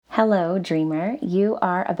Hello, dreamer. You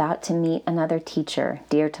are about to meet another teacher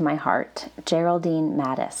dear to my heart, Geraldine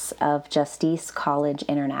Mattis of Justice College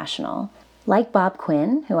International. Like Bob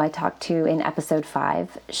Quinn, who I talked to in episode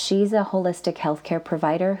 5, she's a holistic healthcare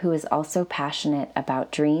provider who is also passionate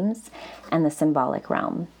about dreams and the symbolic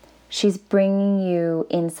realm. She's bringing you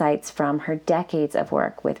insights from her decades of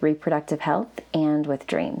work with reproductive health and with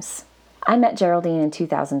dreams. I met Geraldine in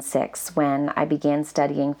 2006 when I began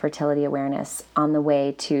studying fertility awareness on the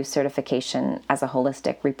way to certification as a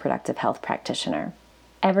holistic reproductive health practitioner.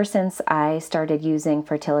 Ever since I started using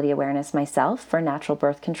fertility awareness myself for natural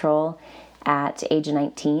birth control at age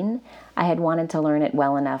 19, I had wanted to learn it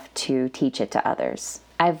well enough to teach it to others.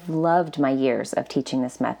 I've loved my years of teaching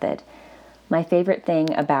this method. My favorite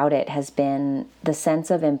thing about it has been the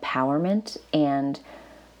sense of empowerment and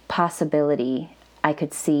possibility I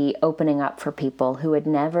could see opening up for people who had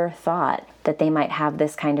never thought that they might have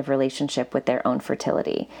this kind of relationship with their own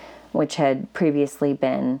fertility, which had previously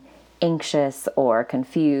been anxious or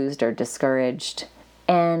confused or discouraged.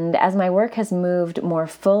 And as my work has moved more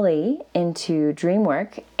fully into dream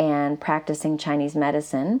work and practicing Chinese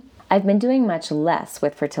medicine, I've been doing much less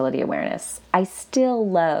with fertility awareness. I still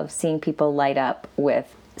love seeing people light up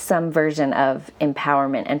with some version of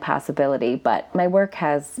empowerment and possibility, but my work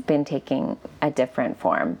has been taking a different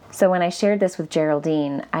form. So when I shared this with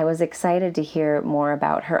Geraldine, I was excited to hear more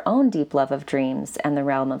about her own deep love of dreams and the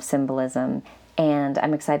realm of symbolism, and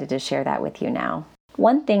I'm excited to share that with you now.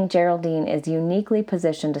 One thing Geraldine is uniquely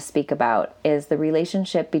positioned to speak about is the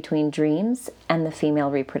relationship between dreams and the female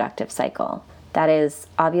reproductive cycle. That is,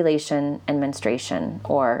 ovulation and menstruation,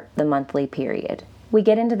 or the monthly period. We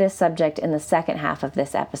get into this subject in the second half of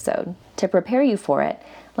this episode. To prepare you for it,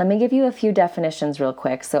 let me give you a few definitions real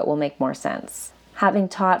quick so it will make more sense. Having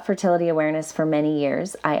taught fertility awareness for many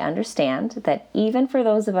years, I understand that even for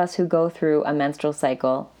those of us who go through a menstrual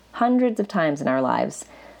cycle hundreds of times in our lives,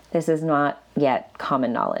 this is not yet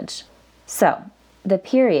common knowledge. So, the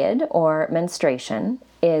period, or menstruation,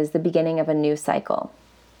 is the beginning of a new cycle.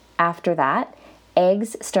 After that,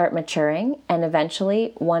 eggs start maturing, and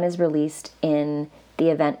eventually one is released in the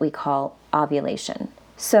event we call ovulation.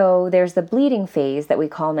 So there's the bleeding phase that we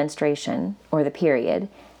call menstruation, or the period,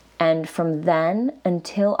 and from then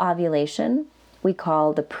until ovulation, we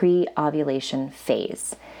call the pre-ovulation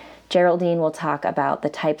phase. Geraldine will talk about the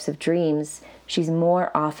types of dreams she's more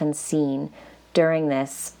often seen during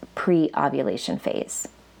this pre-ovulation phase.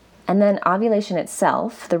 And then ovulation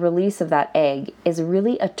itself, the release of that egg, is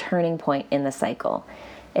really a turning point in the cycle.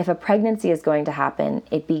 If a pregnancy is going to happen,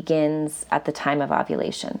 it begins at the time of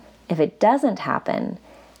ovulation. If it doesn't happen,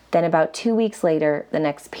 then about 2 weeks later, the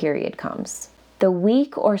next period comes. The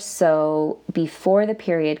week or so before the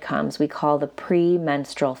period comes, we call the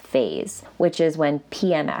premenstrual phase, which is when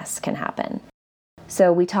PMS can happen.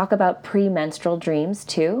 So we talk about premenstrual dreams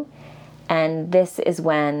too, and this is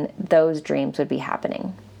when those dreams would be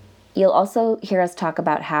happening. You'll also hear us talk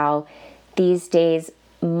about how these days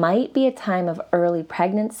might be a time of early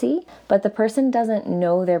pregnancy, but the person doesn't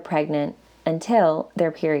know they're pregnant until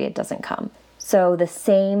their period doesn't come. So the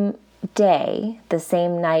same day, the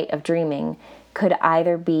same night of dreaming could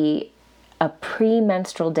either be a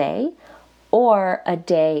premenstrual day or a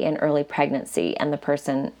day in early pregnancy, and the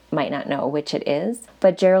person might not know which it is.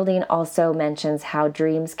 But Geraldine also mentions how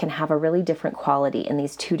dreams can have a really different quality in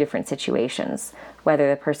these two different situations, whether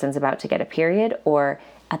the person's about to get a period or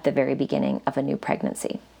at the very beginning of a new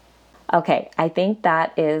pregnancy. Okay, I think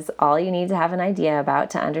that is all you need to have an idea about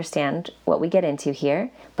to understand what we get into here,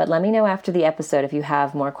 but let me know after the episode if you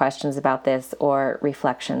have more questions about this or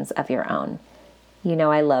reflections of your own. You know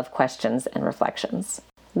I love questions and reflections.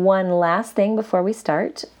 One last thing before we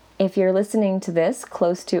start. If you're listening to this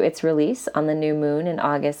close to its release on the new moon in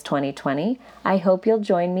August 2020, I hope you'll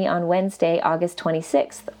join me on Wednesday, August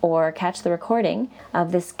 26th, or catch the recording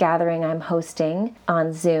of this gathering I'm hosting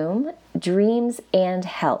on Zoom, Dreams and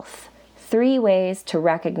Health: 3 ways to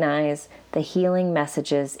recognize the healing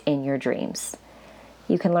messages in your dreams.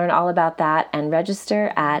 You can learn all about that and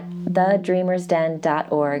register at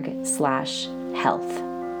thedreamersden.org/health.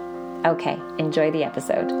 Okay, enjoy the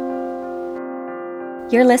episode.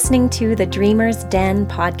 You're listening to the Dreamer's Den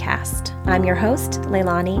podcast. I'm your host,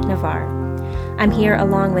 Leilani Navar. I'm here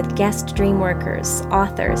along with guest dream workers,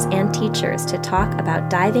 authors, and teachers to talk about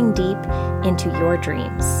diving deep into your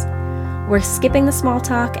dreams. We're skipping the small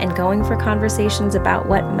talk and going for conversations about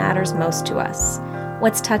what matters most to us,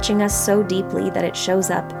 what's touching us so deeply that it shows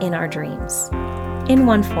up in our dreams, in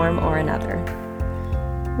one form or another.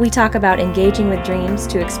 We talk about engaging with dreams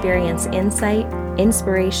to experience insight,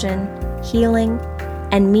 inspiration, healing,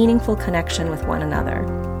 and meaningful connection with one another.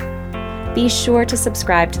 Be sure to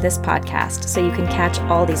subscribe to this podcast so you can catch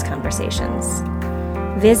all these conversations.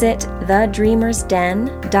 Visit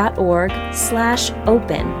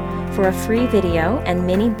thedreamersden.org/open for a free video and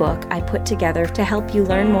mini book I put together to help you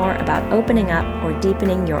learn more about opening up or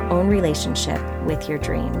deepening your own relationship with your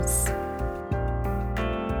dreams.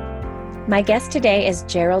 My guest today is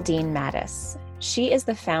Geraldine Mattis. She is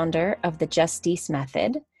the founder of the Justice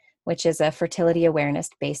Method, which is a fertility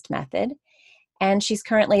awareness-based method, and she's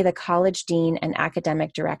currently the college dean and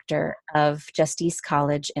academic director of Justice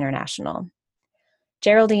College International.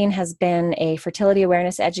 Geraldine has been a fertility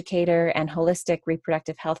awareness educator and holistic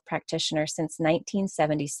reproductive health practitioner since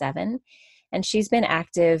 1977, and she's been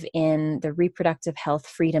active in the reproductive health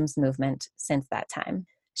freedoms movement since that time.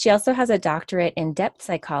 She also has a doctorate in depth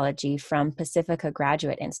psychology from Pacifica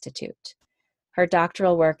Graduate Institute. Her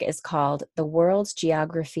doctoral work is called The World's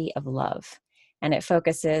Geography of Love, and it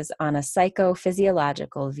focuses on a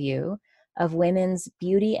psychophysiological view of women's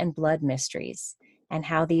beauty and blood mysteries, and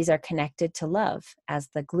how these are connected to love as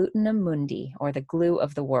the gluteum mundi, or the glue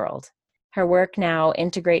of the world. Her work now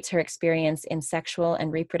integrates her experience in sexual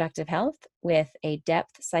and reproductive health with a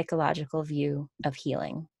depth psychological view of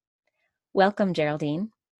healing. Welcome,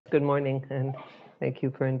 Geraldine. Good morning, and thank you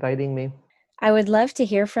for inviting me. I would love to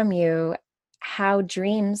hear from you how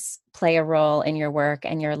dreams play a role in your work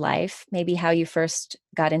and your life, maybe how you first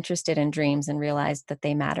got interested in dreams and realized that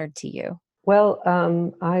they mattered to you. Well,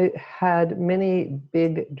 I had many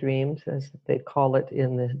big dreams, as they call it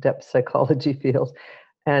in the depth psychology field,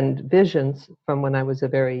 and visions from when I was a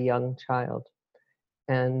very young child.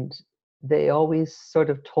 And they always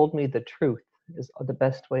sort of told me the truth, is the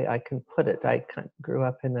best way I can put it. I grew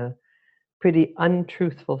up in a pretty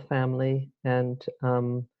untruthful family and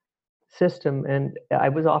system, and I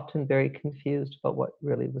was often very confused about what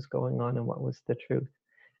really was going on and what was the truth.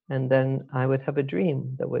 And then I would have a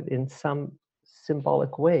dream that would, in some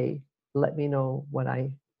symbolic way, let me know what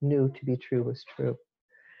I knew to be true was true.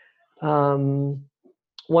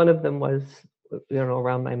 One of them was,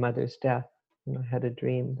 around my mother's death. I had a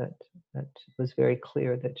dream that was very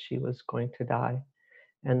clear that she was going to die,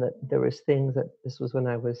 and that there was things that, this was when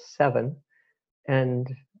I was 7,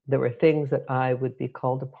 and there were things that I would be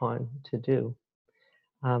called upon to do.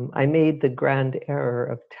 I made the grand error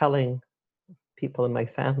of telling people in my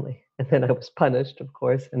family, and then I was punished, of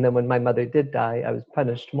course. And then when my mother did die, I was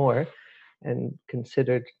punished more and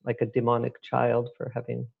considered like a demonic child for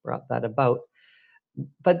having brought that about.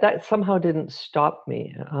 But that somehow didn't stop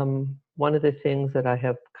me. One of the things that I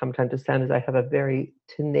have come to understand is I have a very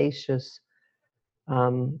tenacious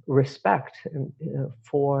respect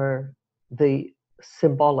for the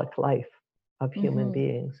symbolic life of human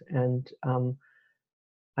beings. And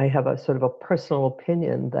I have a sort of a personal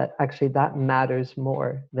opinion that actually that matters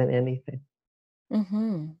more than anything.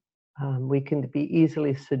 We can be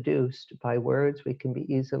easily seduced by words. We can be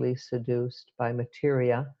easily seduced by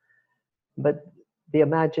materia. But the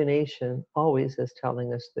imagination always is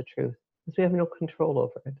telling us the truth, because we have no control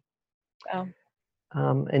over it. Oh.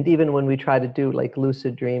 And even when we try to do like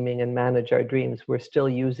lucid dreaming and manage our dreams, we're still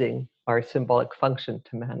using our symbolic function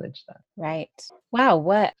to manage that. Right. Wow,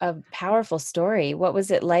 what a powerful story. What was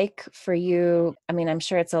it like for you? I mean, I'm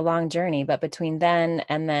sure it's a long journey, but between then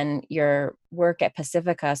and then your work at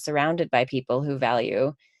Pacifica, surrounded by people who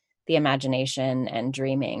value the imagination and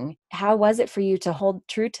dreaming, how was it for you to hold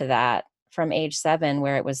true to that from age 7,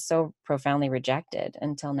 where it was so profoundly rejected,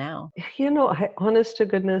 until now? Honest to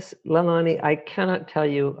goodness, Leilani, I cannot tell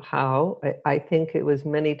you how. I think it was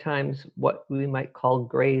many times what we might call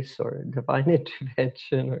grace or divine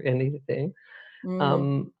intervention or anything.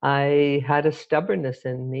 I had a stubbornness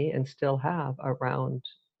in me, and still have, around,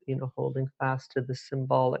 holding fast to the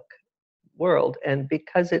symbolic world. And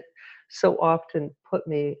because it so often put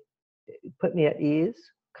me at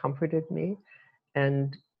ease, comforted me,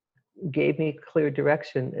 and gave me clear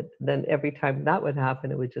direction, then every time that would happen,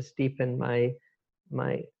 it would just deepen my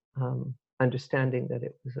understanding that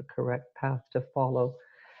it was a correct path to follow.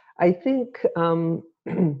 I think, of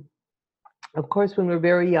course, when we're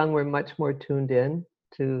very young, we're much more tuned in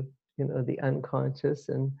to the unconscious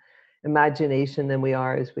and imagination than we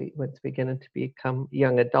are as we begin to become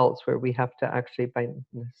young adults, where we have to actually, by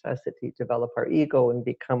necessity, develop our ego and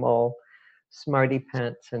become all smarty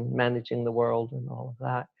pants and managing the world and all of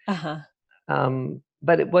that.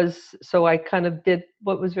 But it was, so I kind of did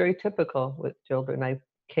what was very typical with children. I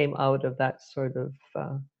came out of that sort of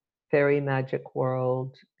fairy magic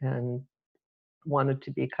world and wanted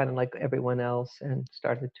to be kind of like everyone else, and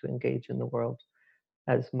started to engage in the world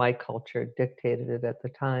as my culture dictated it at the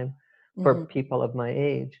time for people of my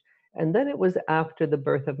age. And then it was after the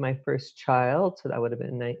birth of my first child, so that would have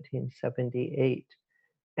been 1978.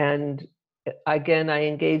 And again, I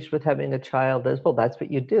engaged with having a child as well. That's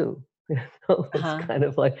what you do. So it's Uh-huh. kind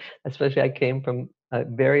of like, especially I came from a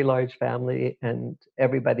very large family, and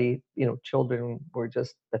everybody, children were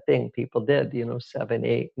just the thing people did, 7,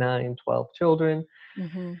 8, 9, 12 children.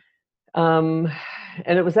 Mm-hmm. Um,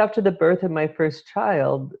 and it was after the birth of my first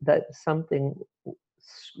child that something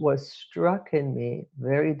was struck in me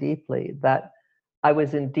very deeply, that I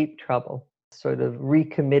was in deep trouble, sort of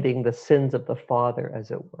recommitting the sins of the father,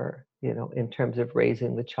 as it were, in terms of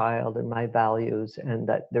raising the child and my values, and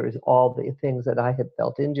that there was all the things that I had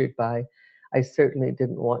felt injured by, I certainly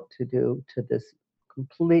didn't want to do to this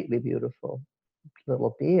completely beautiful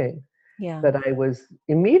little being Yeah. that I was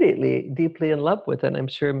immediately deeply in love with. And I'm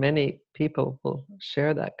sure many people will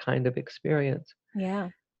share that kind of experience. Yeah.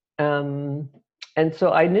 Um, and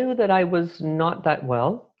so I knew that I was not that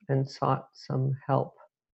well and sought some help.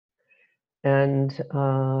 And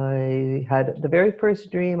I had the very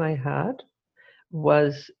first dream I had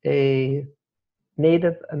was a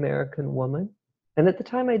Native American woman. And at the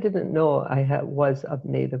time, I didn't know was of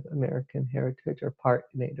Native American heritage or part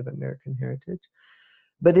Native American heritage.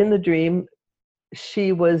 But in the dream,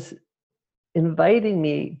 she was inviting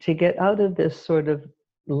me to get out of this sort of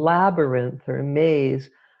labyrinth or maze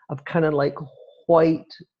of kind of like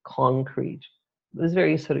white concrete. It was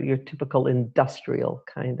very sort of your typical industrial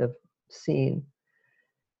kind of scene.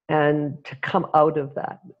 And to come out of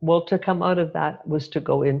that, well, to come out of that was to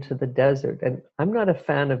go into the desert. And I'm not a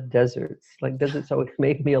fan of deserts. Like deserts always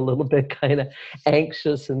make me a little bit kind of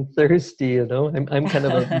anxious and thirsty, I'm kind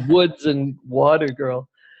of a woods and water girl.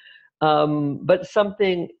 But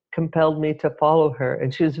something compelled me to follow her,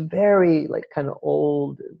 and she was very like kind of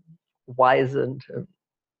old, wizened,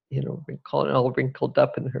 all wrinkled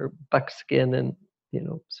up in her buckskin, and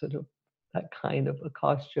sort of that kind of a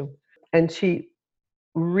costume. And she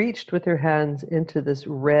reached with her hands into this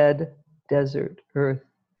red desert earth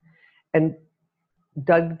and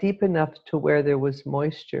dug deep enough to where there was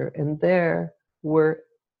moisture, and there were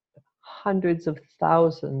hundreds of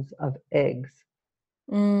thousands of eggs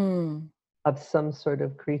Mm. of some sort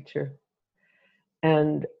of creature.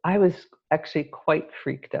 And I was actually quite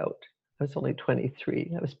freaked out. I was only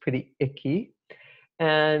 23. I was pretty icky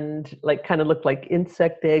and like kind of looked like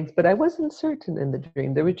insect eggs, but I wasn't certain in the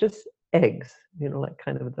dream. They were just eggs, like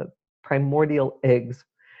kind of the primordial eggs.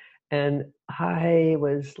 And I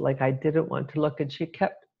was like, I didn't want to look, and she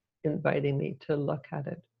kept inviting me to look at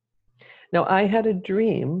it. Now, I had a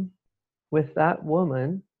dream with that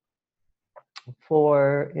woman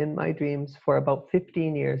in my dreams for about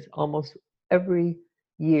 15 years, almost every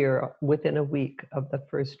year within a week of the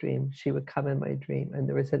first dream, she would come in my dream, and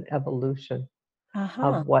there was an evolution Uh-huh.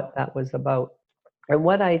 of what that was about. And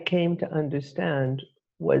what I came to understand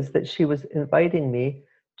was that she was inviting me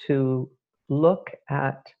to look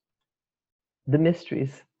at the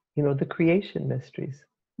mysteries, the creation mysteries.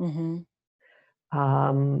 Mm-hmm.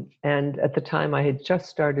 And at the time, I had just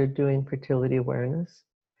started doing fertility awareness.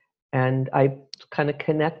 And I kind of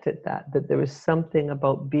connected that there was something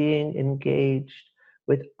about being engaged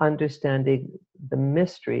with understanding the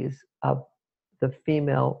mysteries of the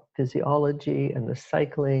female physiology and the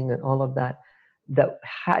cycling and all of that, that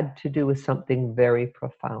had to do with something very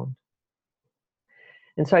profound.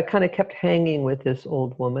 And so I kind of kept hanging with this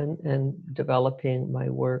old woman and developing my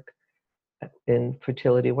work in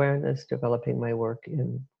fertility awareness, developing my work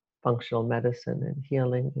in functional medicine and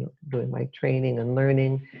healing, doing my training and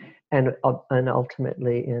learning, and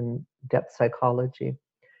ultimately in depth psychology.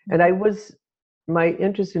 And my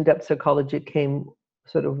interest in depth psychology came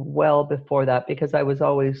sort of well before that, because I was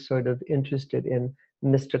always sort of interested in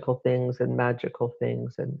mystical things and magical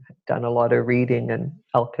things, and had done a lot of reading and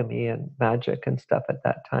alchemy and magic and stuff at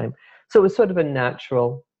that time. So it was sort of a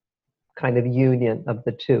natural kind of union of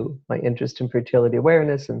the two, my interest in fertility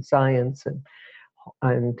awareness and science, and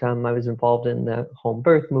I was involved in the home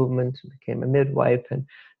birth movement, became a midwife, and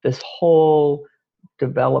this whole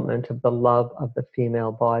development of the love of the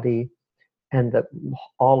female body and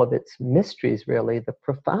all of its mysteries, really, the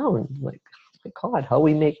profound, like, my God, how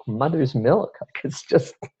we make mother's milk. Like, it's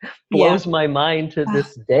just Yeah. blows my mind to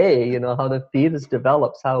this day, how the fetus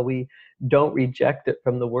develops, how we don't reject it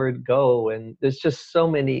from the word go. And there's just so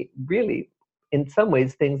many, really, in some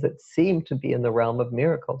ways, things that seem to be in the realm of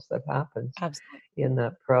miracles that happens Absolutely. in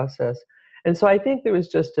that process. And so I think there was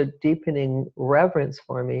just a deepening reverence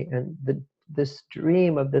for me, and this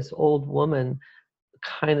dream of this old woman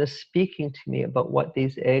kind of speaking to me about what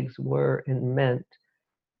these eggs were and meant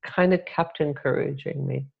kind of kept encouraging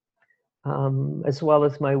me, as well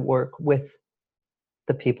as my work with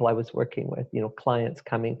the people I was working with, clients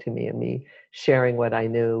coming to me and me sharing what I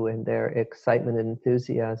knew and their excitement and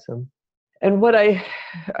enthusiasm. And what I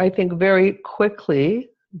think very quickly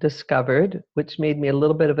discovered, which made me a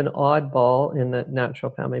little bit of an oddball in the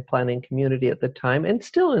natural family planning community at the time, and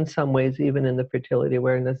still in some ways, even in the fertility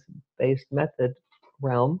awareness based method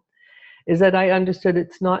realm, is that I understood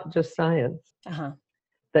it's not just science. Uh-huh.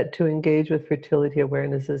 That to engage with fertility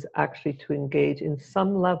awareness is actually to engage in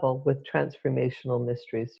some level with transformational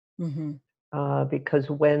mysteries. Mm-hmm. Because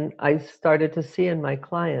when I started to see in my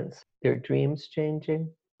clients their dreams changing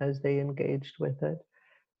as they engaged with it,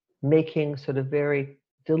 making sort of very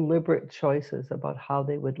deliberate choices about how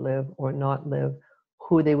they would live or not live,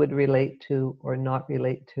 who they would relate to or not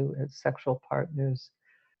relate to as sexual partners,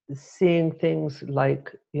 seeing things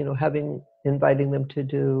like, inviting them to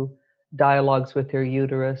do dialogues with their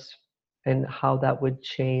uterus and how that would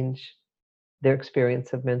change their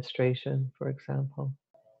experience of menstruation, for example.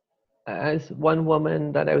 As one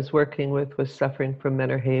woman that I was working with was suffering from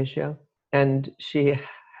menorrhagia, and she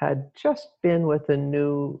had just been with a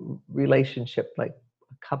new relationship, like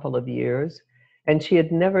a couple of years, and she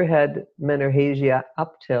had never had menorrhagia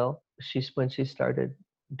up till when she started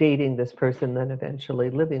dating this person, then eventually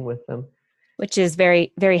living with them. Which is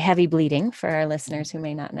very, very heavy bleeding for our listeners who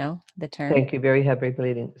may not know the term. Thank you. Very heavy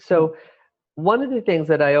bleeding. So one of the things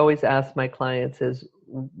that I always ask my clients is,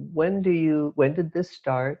 when did this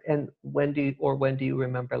start, and when do you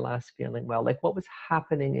remember last feeling well? Like, what was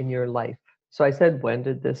happening in your life? So I said, when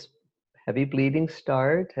did this heavy bleeding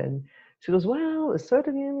start? And she goes, well, it's sort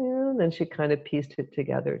of, and then she kind of pieced it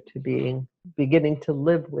together to beginning to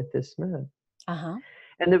live with this man. Uh-huh.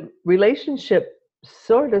 And the relationship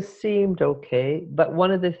sort of seemed okay, but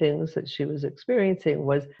one of the things that she was experiencing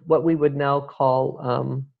was what we would now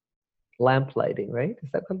call lamplighting, right?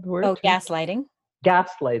 Is that what the word? Oh, gaslighting.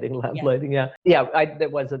 Gaslighting, lamplighting, yeah. There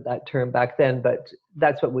wasn't that term back then, but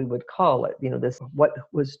that's what we would call it. What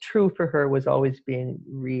was true for her was always being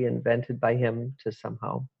reinvented by him to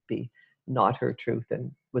somehow be not her truth,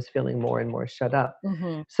 and was feeling more and more shut up.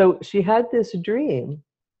 Mm-hmm. So she had this dream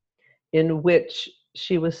in which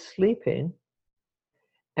she was sleeping,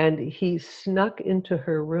 and he snuck into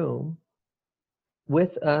her room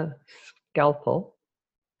with a scalpel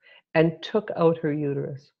and took out her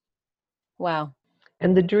uterus. Wow.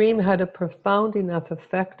 And the dream had a profound enough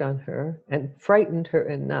effect on her and frightened her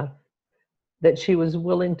enough that she was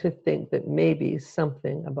willing to think that maybe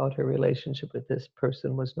something about her relationship with this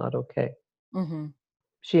person was not okay. Mm-hmm.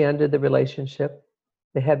 She ended the relationship.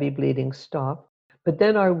 The heavy bleeding stopped. But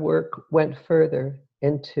then our work went further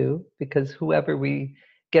into, because whoever we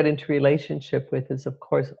get into relationship with is, of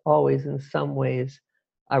course, always in some ways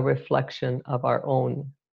a reflection of our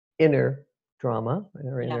own inner drama,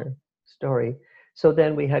 our inner story. So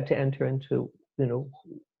then we had to enter into,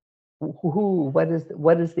 what is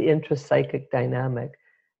the intrapsychic dynamic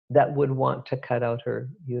that would want to cut out her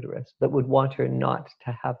uterus, that would want her not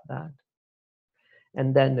to have that.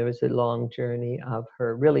 And then there was a long journey of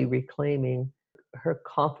her really reclaiming her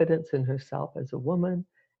confidence in herself as a woman,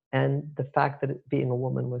 and the fact that being a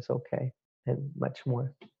woman was okay, and much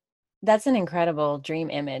more. That's an incredible dream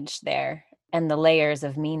image there, and the layers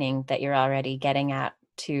of meaning that you're already getting at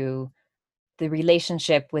to the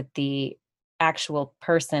relationship with the actual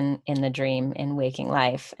person in the dream in waking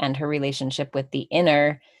life, and her relationship with the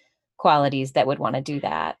inner qualities that would want to do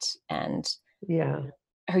that, and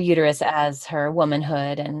her uterus as her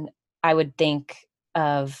womanhood. And I would think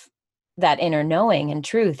of that inner knowing and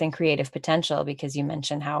truth and creative potential, because you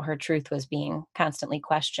mentioned how her truth was being constantly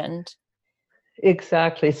questioned.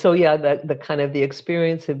 Exactly. So the kind of the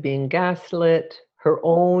experience of being gaslit, her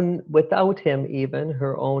own, without him even,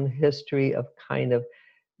 her own history of kind of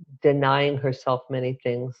denying herself many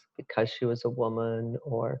things because she was a woman,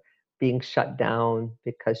 or being shut down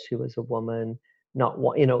because she was a woman.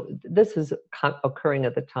 This is occurring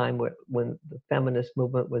at the time when the feminist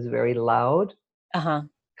movement was very loud. Uh-huh.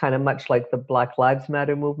 Kind of much like the Black Lives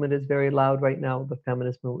Matter movement is very loud right now. The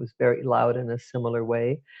feminist movement was very loud in a similar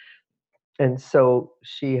way. And so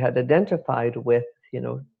she had identified with,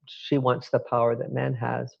 she wants the power that man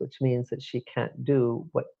has, which means that she can't do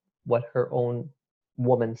what her own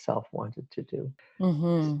woman self wanted to do.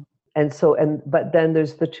 Mm-hmm. But then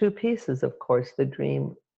there's the two pieces, of course. The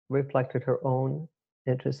dream reflected her own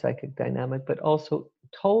intrapsychic dynamic, but also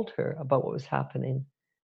told her about what was happening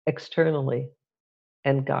externally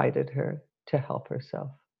and guided her to help herself.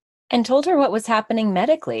 And told her what was happening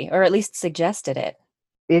medically, or at least suggested it.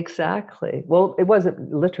 Exactly. Well, it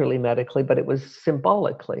wasn't literally medically, but it was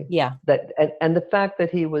symbolically. Yeah. And the fact that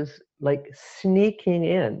he was like sneaking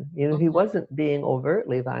in, he Mm-hmm. wasn't being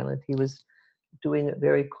overtly violent. He was doing it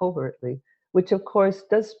very covertly, which of course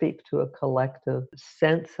does speak to a collective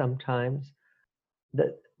sense sometimes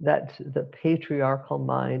that the patriarchal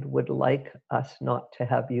mind would like us not to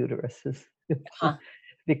have uteruses Huh.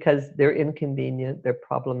 because they're inconvenient, they're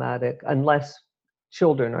problematic, unless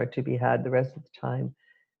children are to be had the rest of the time,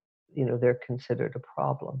 they're considered a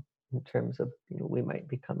problem in terms of, we might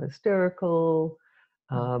become hysterical,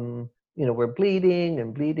 we're bleeding,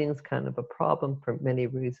 and bleeding is kind of a problem for many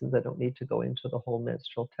reasons. I don't need to go into the whole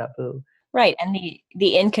menstrual taboo. Right. And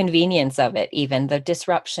the inconvenience of it, even the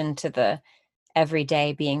disruption to the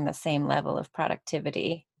everyday being the same level of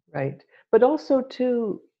productivity. Right. But also,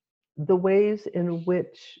 too, the ways in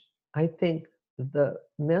which I think the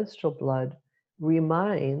menstrual blood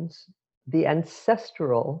reminds the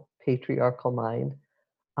ancestral patriarchal mind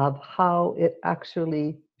of how it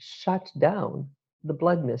actually shut down the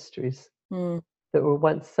blood mysteries Mm. that were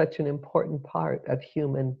once such an important part of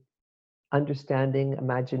human understanding,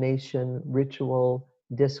 imagination, ritual,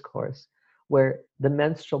 discourse, where the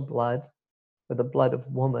menstrual blood, or the blood of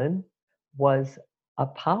woman, was a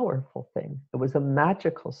powerful thing. It was a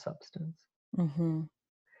magical substance. Mm-hmm.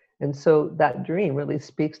 And so that dream really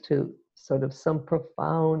speaks to sort of some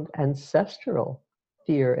profound ancestral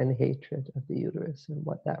fear and hatred of the uterus and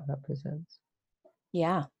what that represents.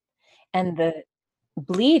 Yeah. And the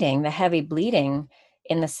bleeding, the heavy bleeding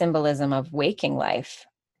in the symbolism of waking life,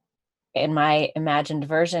 in my imagined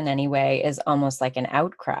version anyway, is almost like an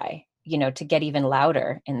outcry, to get even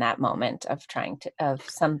louder in that moment of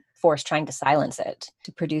some force trying to silence it,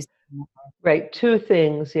 to produce. Right, two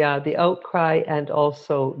things, yeah, the outcry and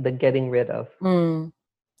also the getting rid of.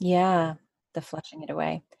 Yeah, the flushing it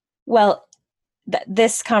away. Well,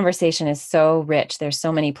 this conversation is so rich. There's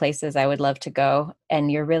so many places I would love to go.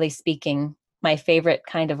 And you're really speaking my favorite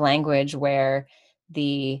kind of language, where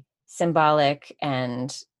the symbolic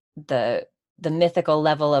and the mythical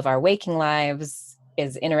level of our waking lives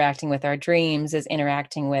is interacting with our dreams, is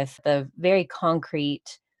interacting with the very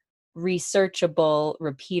concrete, researchable,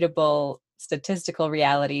 repeatable, statistical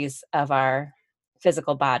realities of our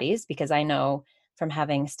physical bodies. Because I know from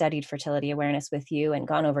having studied fertility awareness with you and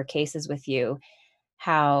gone over cases with you,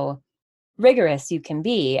 how rigorous you can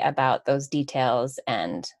be about those details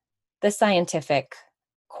and the scientific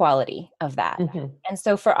quality of that. Mhm. And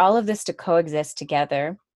so for all of this to coexist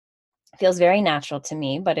together feels very natural to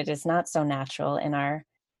me, but it is not so natural in our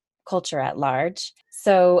culture at large.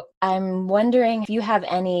 So I'm wondering if you have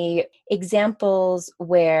any examples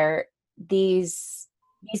where these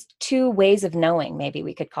two ways of knowing, maybe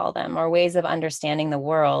we could call them, or ways of understanding the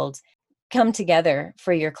world, come together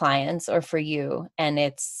for your clients or for you. And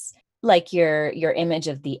it's like your image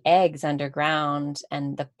of the eggs underground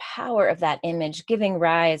and the power of that image giving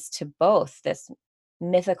rise to both this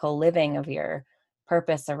mythical living of your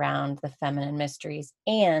purpose around the feminine mysteries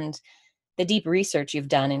and the deep research you've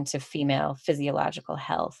done into female physiological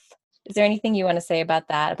health. Is there anything you want to say about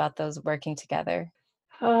that, about those working together?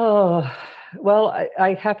 Oh, well,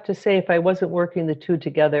 I have to say, if I wasn't working the two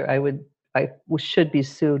together, should be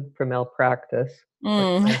sued for malpractice, quite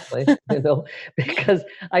Mm. frankly, because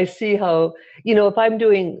I see how, if I'm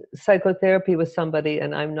doing psychotherapy with somebody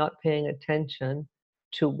and I'm not paying attention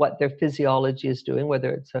to what their physiology is doing,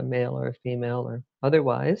 whether it's a male or a female or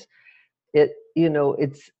otherwise,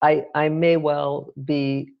 I may well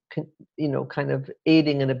be, kind of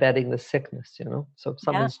aiding and abetting the sickness. So if Yeah.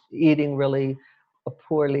 someone's eating really a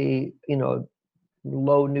poorly,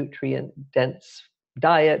 low nutrient dense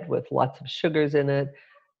diet with lots of sugars in it,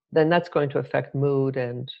 then that's going to affect mood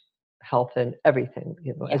and health and everything,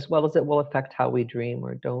 Yeah. as well as it will affect how we dream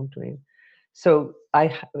or don't dream. So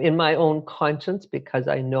in my own conscience, because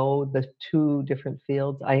I know the two different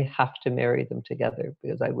fields, I have to marry them together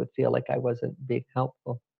because I would feel like I wasn't being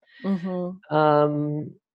helpful. Mm-hmm.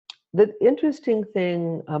 Um, the interesting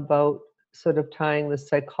thing about sort of tying the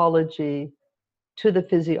psychology to the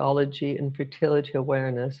physiology and fertility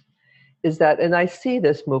awareness is that, and I see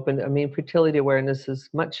this movement, I mean, fertility awareness is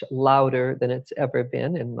much louder than it's ever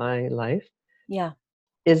been in my life, Yeah.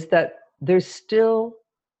 is that there's still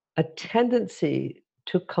a tendency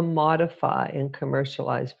to commodify and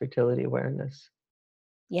commercialize fertility awareness.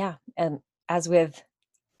 Yeah. And as with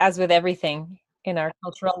everything in our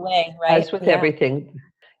cultural way, right? As with Yeah. everything,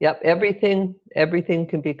 yep, everything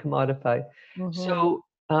can be commodified. Mm-hmm. So,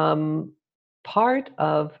 part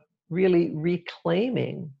of really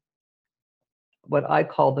reclaiming what I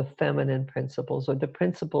call the feminine principles, or the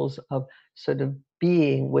principles of sort of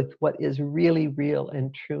being with what is really real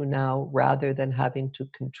and true now, rather than having to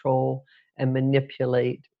control and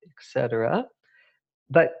manipulate, etc.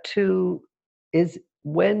 But to is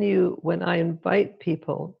when I invite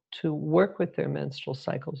people to work with their menstrual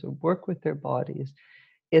cycles or work with their bodies,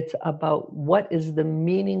 it's about what is the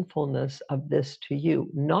meaningfulness of this to you,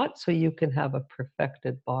 not so you can have a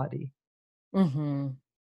perfected body, Mm-hmm.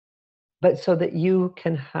 but so that you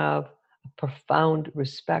can have a profound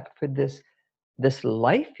respect for this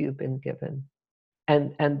life you've been given,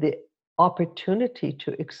 and the opportunity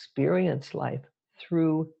to experience life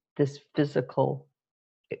through this physical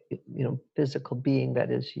being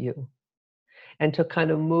that is you, and to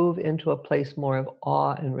kind of move into a place more of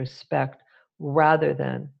awe and respect rather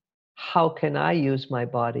than how can I use my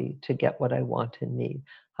body to get what I want and need?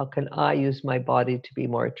 How can I use my body to be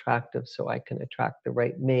more attractive so I can attract the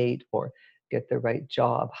right mate or get the right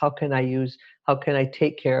job? How can I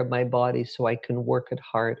take care of my body so I can work it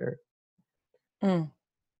harder? Mm.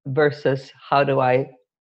 Versus how do I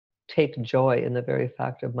take joy in the very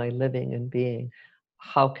fact of my living and being?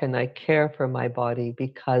 How can I care for my body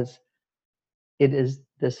because it is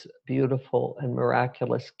this beautiful and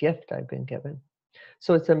miraculous gift I've been given?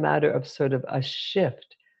 So it's a matter of sort of a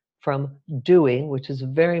shift from doing, which is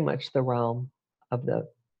very much the realm of the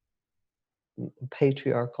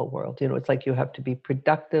patriarchal world. It's like you have to be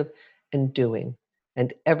productive and doing,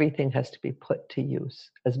 and everything has to be put to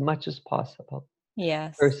use as much as possible,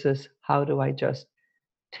 Yes. versus how do I just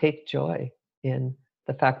take joy in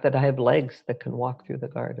the fact that I have legs that can walk through the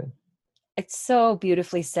garden. It's so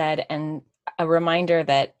beautifully said, and a reminder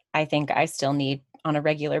that I think I still need on a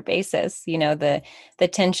regular basis. The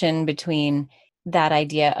tension between that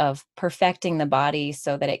idea of perfecting the body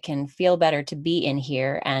so that it can feel better to be in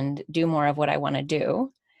here and do more of what I want to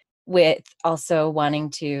do, with also wanting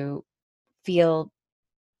to feel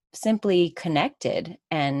simply connected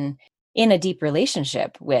and in a deep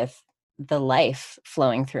relationship with the life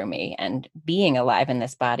flowing through me and being alive in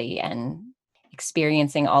this body and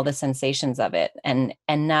experiencing all the sensations of it, and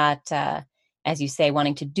not as you say,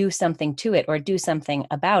 wanting to do something to it or do something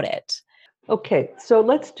about it. Okay, so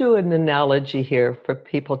let's do an analogy here for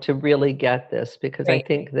people to really get this, because I Great.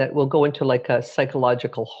 think that we'll go into like a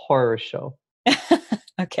psychological horror show.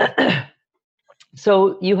 Okay.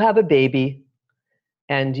 So you have a baby,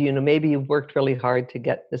 and maybe you've worked really hard to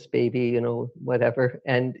get this baby, whatever,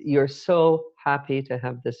 and you're so happy to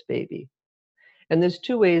have this baby. And there's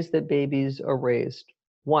two ways that babies are raised.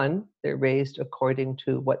 One, they're raised according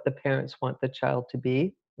to what the parents want the child to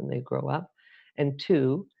be when they grow up. And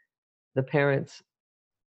two, the parents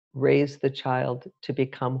raise the child to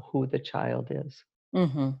become who the child is.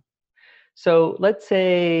 Mm-hmm. So let's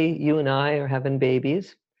say you and I are having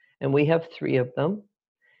babies, and we have three of them,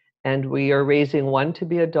 and we are raising one to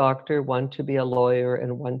be a doctor, one to be a lawyer,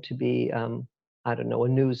 and one to be, I don't know, a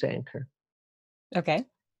news anchor. Okay.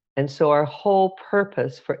 And so our whole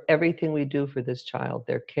purpose for everything we do for this child,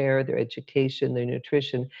 their care, their education, their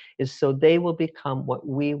nutrition, is so they will become what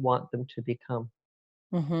we want them to become.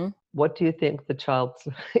 Mm-hmm. What do you think the child's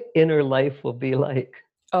inner life will be like?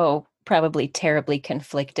 Oh, probably terribly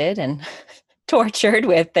conflicted and tortured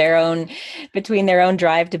with between their own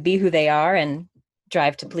drive to be who they are and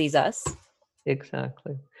drive to please us.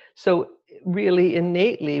 Exactly. So really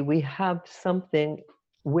innately, we have something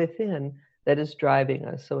within that is driving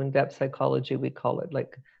us. So in depth psychology, we call it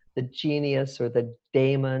like the genius or the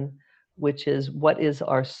daemon, which is what is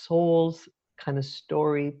our soul's kind of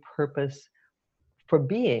story, purpose for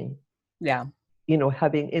being, Yeah.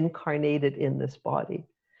 having incarnated in this body.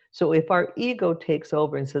 So if our ego takes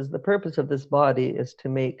over and says the purpose of this body is to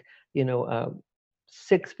make, a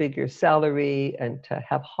six-figure salary and to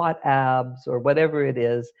have hot abs or whatever it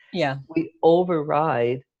is, Yeah. we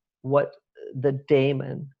override what the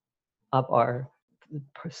daemon of our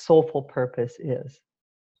soulful purpose is.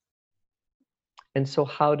 And so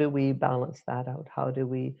how do we balance that out? How do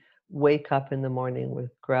we wake up in the morning with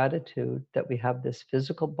gratitude that we have this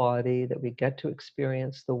physical body, that we get to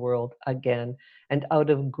experience the world again, and out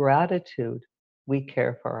of gratitude, we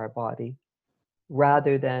care for our body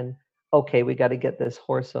rather than, okay, we got to get this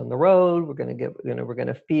horse on the road, we're going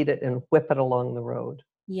to feed it and whip it along the road.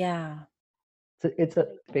 Yeah. It's a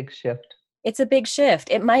big shift. It's a big shift.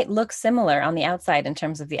 It might look similar on the outside in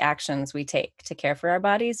terms of the actions we take to care for our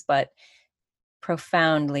bodies, but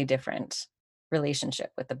profoundly different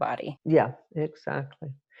relationship with the body. Yeah, exactly.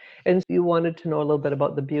 And you wanted to know a little bit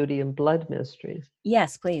about the beauty and blood mysteries.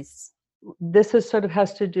 Yes, please. This is sort of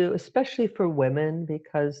has to do, especially for women,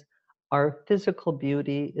 because our physical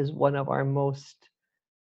beauty is one of our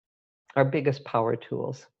biggest power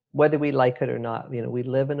tools, whether we like it or not. We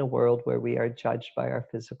live in a world where we are judged by our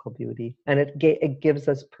physical beauty, and it gives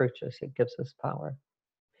us purchase, it gives us power.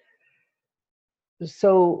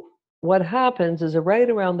 So what happens is right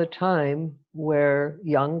around the time where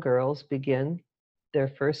young girls begin their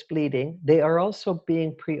first bleeding, they are also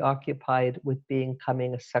being preoccupied with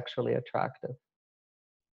becoming sexually attractive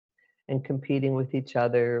and competing with each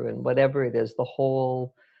other and whatever it is, the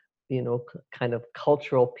whole, kind of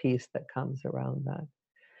cultural piece that comes around that.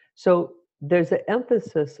 So there's an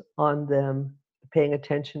emphasis on them paying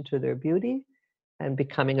attention to their beauty and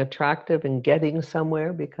becoming attractive and getting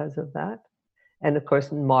somewhere because of that. And of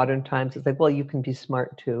course, in modern times, it's like, well, you can be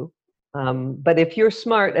smart too. But if you're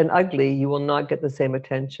smart and ugly, you will not get the same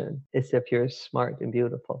attention as if you're smart and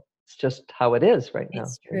beautiful. It's just how it is right now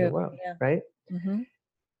It's in the true. world, Yeah. right?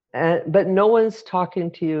 Mm-hmm. But no one's talking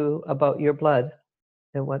to you about your blood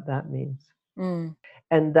and what that means. Mm.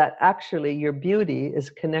 And that actually your beauty is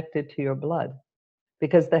connected to your blood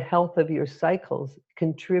because the health of your cycles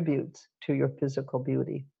contributes to your physical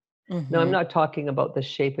beauty. Now, I'm Mm-hmm. not talking about the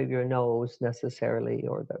shape of your nose necessarily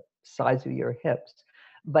or the size of your hips,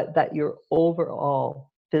 but that your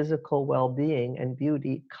overall physical well-being and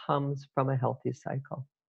beauty comes from a healthy cycle.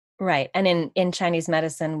 Right. And in Chinese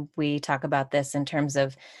medicine, we talk about this in terms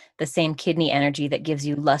of the same kidney energy that gives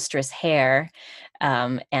you lustrous hair,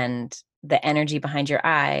 and the energy behind your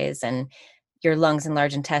eyes and your lungs and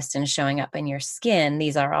large intestines showing up in your skin.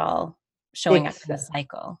 These are all showing up in the Exactly.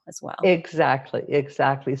 cycle as well.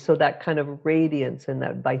 Exactly. So that kind of radiance and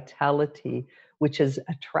that vitality, which is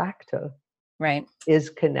attractive, Right.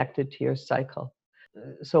 is connected to your cycle.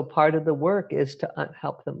 So part of the work is to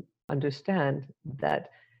help them understand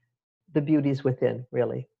that the beauty is within,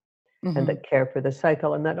 really, and Mm-hmm. that care for the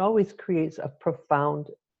cycle. And that always creates a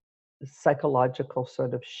profound psychological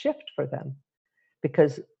sort of shift for them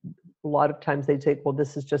because a lot of times they'd say, well,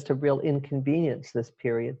 this is just a real inconvenience, this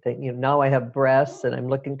period thing. Now I have breasts and I'm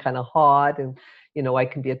looking kind of hot and, I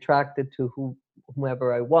can be attracted to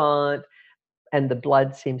whomever I want. And the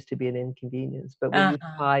blood seems to be an inconvenience. But when you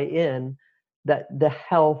Uh-huh. tie in that the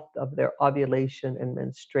health of their ovulation and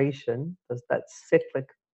menstruation, that cyclic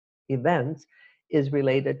events, is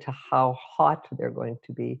related to how hot they're going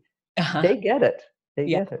to be, Uh-huh. they get it. They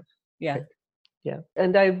Yeah. get it. Yeah. Right. Yeah.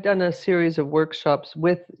 And I've done a series of workshops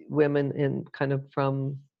with women in kind of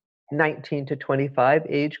from 19 to 25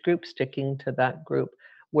 age group, sticking to that group,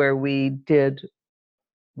 where we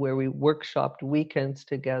workshopped weekends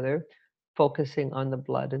together, focusing on the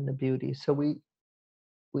blood and the beauty. So we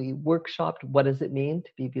workshopped what does it mean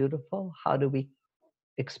to be beautiful? How do we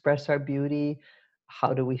express our beauty?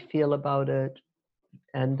 How do we feel about it?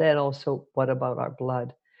 And then also, what about our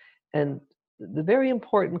blood? And the very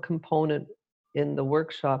important component in the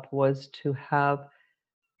workshop was to have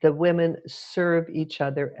the women serve each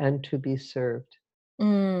other and to be served.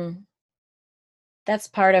 Mm. That's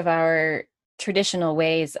part of our traditional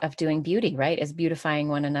ways of doing beauty, right? Is beautifying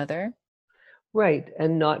one another. Right.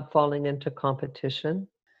 And not falling into competition.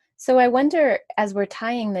 So I wonder, as we're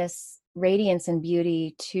tying this radiance and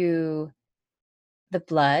beauty to the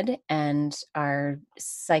blood and our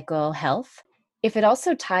cycle health, if it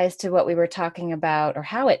also ties to what we were talking about, or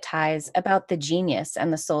how it ties about the genius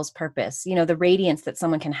and the soul's purpose, the radiance that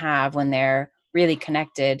someone can have when they're really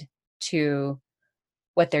connected to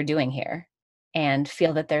what they're doing here and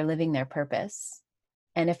feel that they're living their purpose.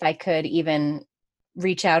 And if I could even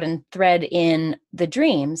reach out and thread in the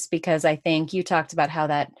dreams, because I think you talked about how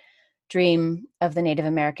that dream of the Native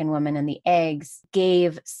American woman and the eggs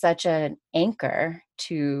gave such an anchor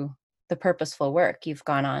to the purposeful work you've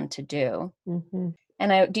gone on to do. Mm-hmm.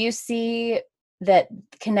 And do you see that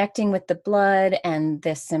connecting with the blood and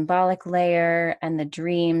this symbolic layer and the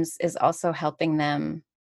dreams is also helping them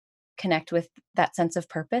connect with that sense of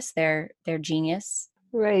purpose, their genius?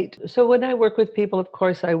 Right. So when I work with people, of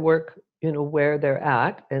course, I work, where they're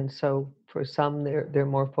at. And so for some, they're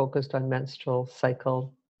more focused on menstrual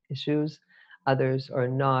cycle issues. Others are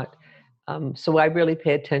not. So I really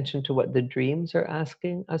pay attention to what the dreams are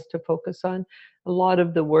asking us to focus on. A lot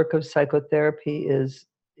of the work of psychotherapy is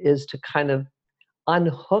to kind of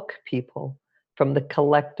unhook people from the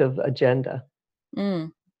collective agenda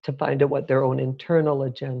Mm. to find out what their own internal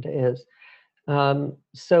agenda is.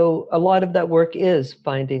 So a lot of that work is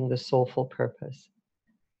finding the soulful purpose.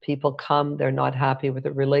 People come, they're not happy with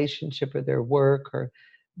a relationship or their work, or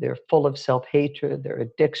they're full of self-hatred, their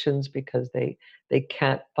addictions because they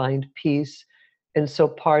can't find peace. And so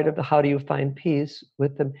part of the how do you find peace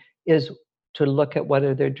with them is to look at what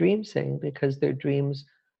are their dreams saying, because their dreams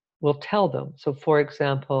will tell them. So for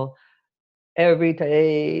example, every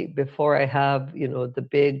day before I have, the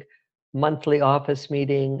big monthly office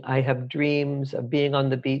meeting, I have dreams of being on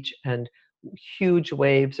the beach and huge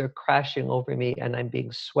waves are crashing over me and I'm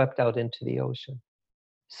being swept out into the ocean.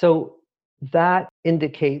 So that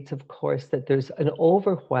indicates, of course, that there's an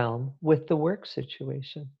overwhelm with the work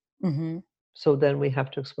situation. Mm-hmm. So then we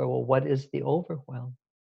have to explore, well, what is the overwhelm?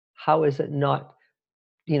 How is it not,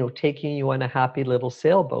 taking you on a happy little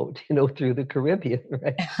sailboat, through the Caribbean,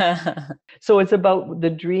 right? So it's about the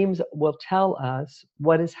dreams will tell us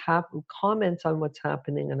what is comments on what's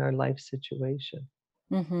happening in our life situation.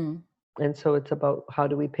 Mm-hmm. And so it's about how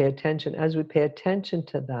do we pay attention. As we pay attention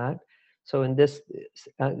to that, so in this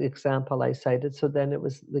example I cited, so then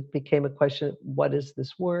it became a question, what is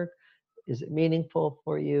this work? Is it meaningful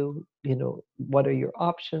for you? What are your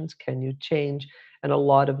options? Can you change? And a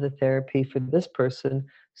lot of the therapy for this person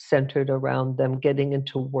centered around them getting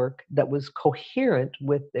into work that was coherent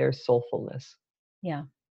with their soulfulness. Yeah.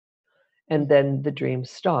 And then the dreams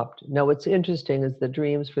stopped. Now, what's interesting is the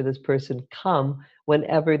dreams for this person come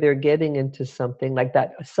whenever they're getting into something like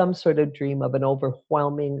that, some sort of dream of an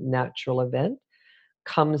overwhelming natural event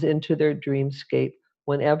comes into their dreamscape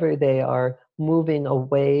whenever they are moving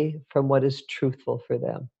away from what is truthful for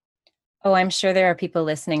them. Oh, I'm sure there are people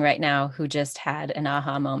listening right now who just had an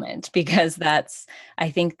aha moment, because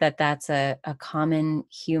I think that's a common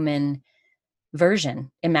human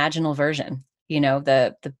imaginal version,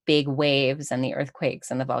 the big waves and the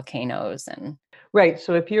earthquakes and the volcanoes and. Right.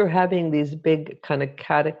 So if you're having these big kind of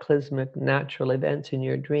cataclysmic natural events in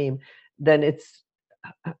your dream, then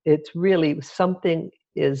it's really something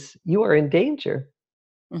is you are in danger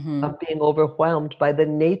Mhm. of being overwhelmed by the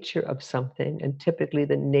nature of something. And typically,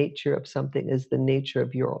 the nature of something is the nature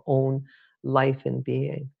of your own life and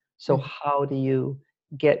being. So, Mhm. how do you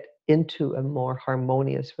get into a more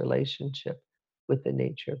harmonious relationship with the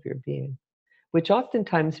nature of your being? Which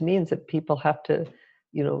oftentimes means that people have to,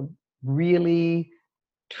 you know, really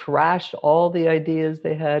trash all the ideas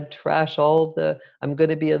they had, trash all the I'm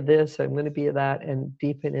going to be a this, I'm going to be a that, and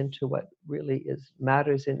deepen into what really is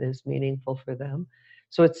matters and is meaningful for them.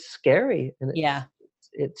 So it's scary and Yeah.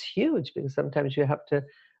 it's huge because sometimes you have to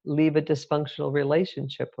leave a dysfunctional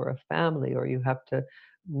relationship or a family, or you have to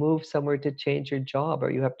move somewhere to change your job,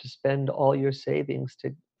 or you have to spend all your savings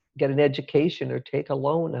to get an education or take a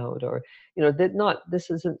loan out, or that not this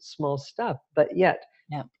isn't small stuff, but yet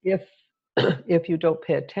Yeah. if if you don't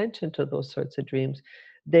pay attention to those sorts of dreams,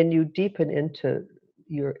 then you deepen into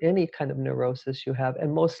your any kind of neurosis you have,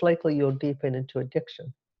 and most likely you'll deepen into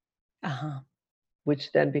addiction, Uh-huh.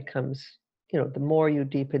 which then becomes, the more you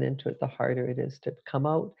deepen into it, the harder it is to come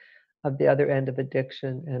out of the other end of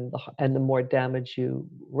addiction, and the more damage you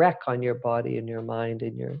wreak on your body and your mind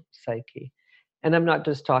and your psyche. And I'm not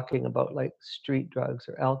just talking about like street drugs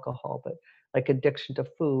or alcohol, but like addiction to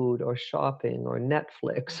food or shopping or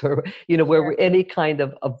Netflix or where Sure. any kind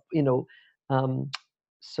of um,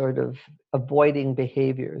 sort of avoiding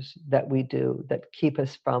behaviors that we do that keep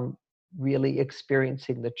us from really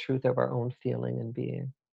experiencing the truth of our own feeling and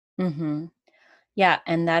being. Mhm. Yeah,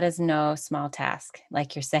 and that is no small task.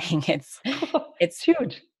 Like you're saying, It's it's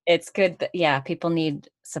huge. it's good that, yeah, people need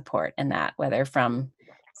support in that, whether from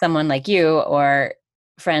someone like you or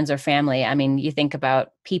friends or family. I mean, you think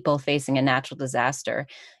about people facing a natural disaster.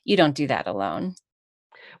 You don't do that alone.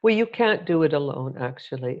 Well, you can't do it alone,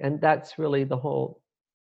 actually, and that's really the whole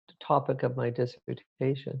topic of my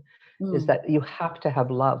dissertation, is Mm. that you have to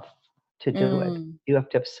have love to do it. Mm. You have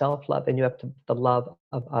to have self-love, and you have to the love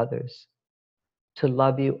of others to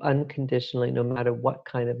love you unconditionally, no matter what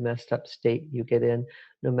kind of messed up state you get in,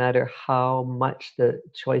 no matter how much the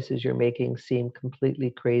choices you're making seem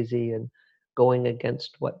completely crazy and going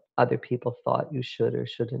against what other people thought you should or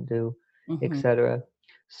shouldn't do, Mhm. etc.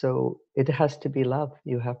 So it has to be love.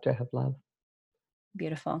 You have to have love.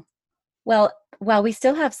 Beautiful. Well, while we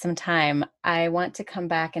still have some time, I want to come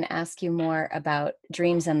back and ask you more about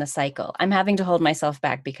dreams and the cycle. I'm having to hold myself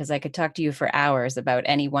back because I could talk to you for hours about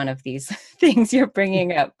any one of these things you're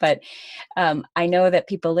bringing up. But I know that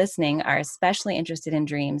people listening are especially interested in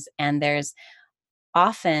dreams. And there's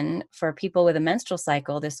often, for people with a menstrual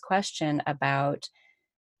cycle, this question about,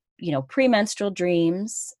 premenstrual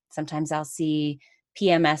dreams. Sometimes I'll see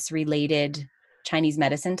PMS related Chinese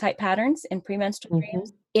medicine type patterns in premenstrual Hmm.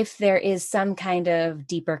 dreams. If there is some kind of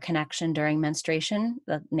deeper connection during menstruation,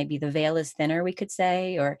 maybe the veil is thinner, we could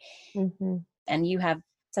say, Hmm. and you have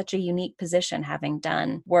such a unique position having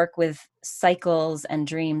done work with cycles and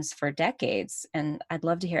dreams for decades. And I'd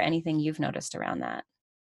love to hear anything you've noticed around that.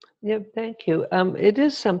 Yeah, thank you. It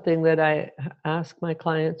is something that I ask my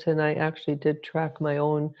clients, and I actually did track my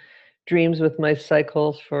own dreams with my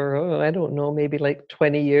cycles for, oh, I don't know, maybe like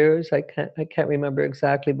 20 years. I can't remember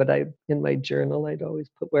exactly, but in my journal I'd always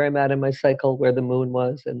put where I'm at in my cycle, where the moon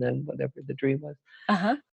was, and then whatever the dream was. Uh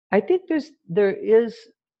huh. I think there is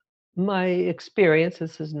My experience,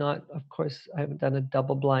 this is not, of course, I haven't done a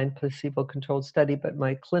double-blind placebo-controlled study, but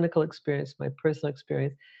my clinical experience, my personal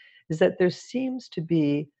experience, is that there seems to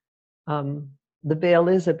be um, the veil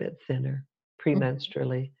is a bit thinner Mm.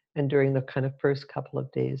 premenstrually and during the kind of first couple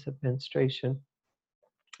of days of menstruation.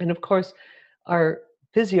 And of course, our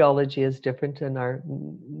physiology is different and our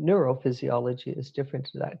neurophysiology is different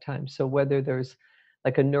at that time. So whether there's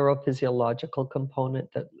like a neurophysiological component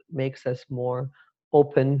that makes us more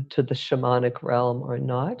open to the shamanic realm or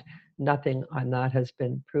not, nothing on that has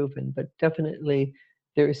been proven, but definitely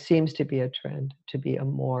there seems to be a trend to be a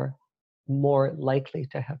more likely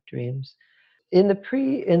to have dreams. In the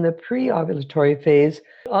pre-ovulatory phase,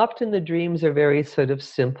 often the dreams are very sort of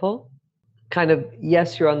simple, kind of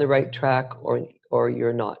yes, you're on the right track, or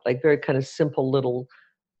you're not, like very kind of simple little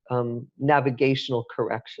navigational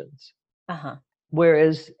corrections. Uh-huh.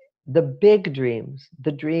 Whereas the big dreams,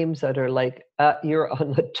 the dreams that are like you're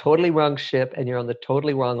on the totally wrong ship and you're on the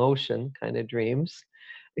totally wrong ocean kind of dreams,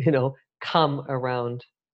 come around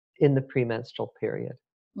in the premenstrual period.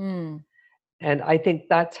 Mm. And I think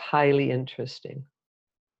that's highly interesting.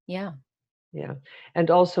 Yeah. Yeah.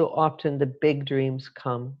 And also often the big dreams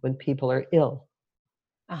come when people are ill.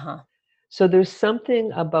 Uh-huh. So there's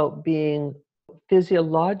something about being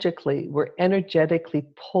physiologically, we're energetically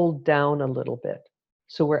pulled down a little bit.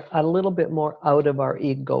 So we're a little bit more out of our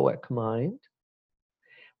egoic mind.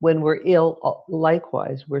 When we're ill,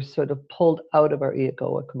 likewise, we're sort of pulled out of our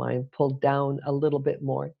egoic mind, pulled down a little bit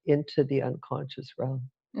more into the unconscious realm.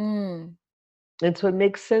 Mm. And so it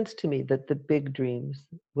makes sense to me that the big dreams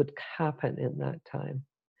would happen in that time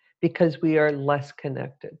because we are less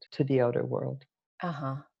connected to the outer world.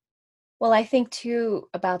 Uh-huh. Well, I think too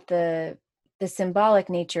about the symbolic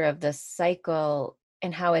nature of the cycle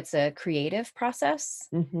and how it's a creative process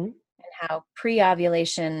Hmm. and how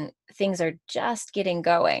pre-ovulation things are just getting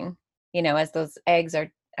going, as those eggs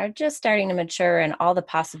are just starting to mature and all the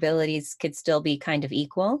possibilities could still be kind of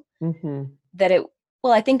equal. Hmm. That it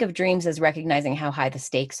Well, I think of dreams as recognizing how high the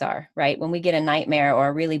stakes are, right? When we get a nightmare or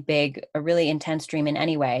a really big, a really intense dream in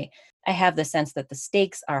any way, I have the sense that the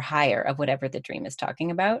stakes are higher of whatever the dream is talking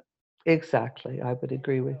about. Exactly. I would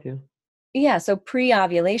agree with you. Yeah, so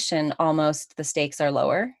pre-ovulation, almost the stakes are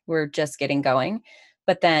lower. We're just getting going.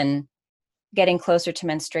 But then getting closer to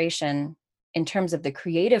menstruation in terms of the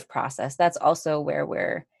creative process, that's also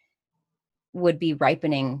where would be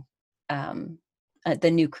ripening um, the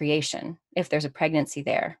new creation. If there's a pregnancy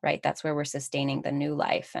there, right? That's where we're sustaining the new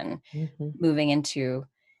life and Hmm. moving into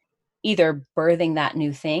either birthing that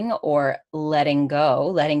new thing or letting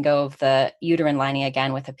go of the uterine lining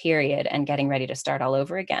again with a period and getting ready to start all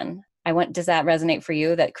over again. Does that resonate for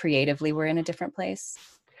you that creatively we're in a different place?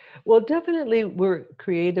 Well, definitely we're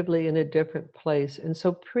creatively in a different place. And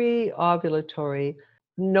so pre-ovulatory,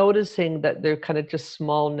 noticing that they're kind of just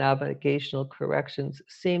small navigational corrections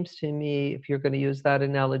seems to me, if you're going to use that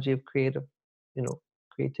analogy of you know,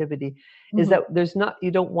 creativity, is Hmm. that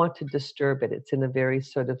you don't want to disturb it. It's in a very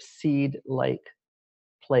sort of seed-like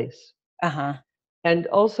place. Uh-huh. And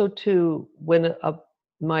also too,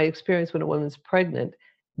 my experience when a woman's pregnant,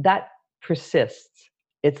 that persists.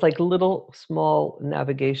 It's like little small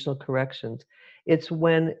navigational corrections. It's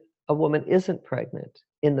when a woman isn't pregnant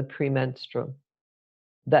in the premenstruum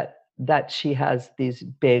that she has these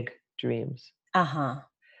big dreams. Uh-huh.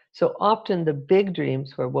 So often the big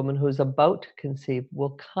dreams for a woman who's about to conceive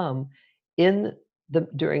will come in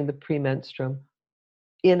during the premenstruum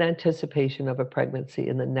in anticipation of a pregnancy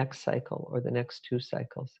in the next cycle or the next two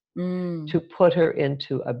cycles, to Mm. put her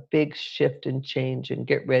into a big shift and change and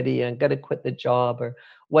get ready and got to quit the job or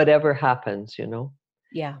whatever happens.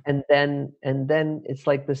 Yeah. And then it's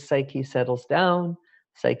like the psyche settles down.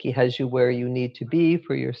 Psyche has you where you need to be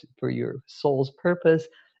for your soul's purpose,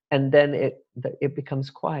 and then it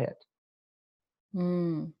becomes quiet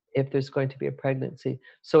Mm. if there's going to be a pregnancy.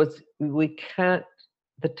 So we can't,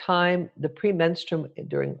 the premenstruum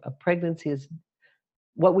during a pregnancy is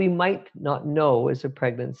what we might not know is a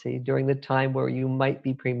pregnancy. During the time where you might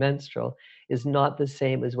be premenstrual is not the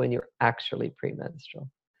same as when you're actually premenstrual.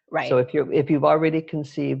 So Right. if you've already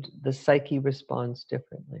conceived, the psyche responds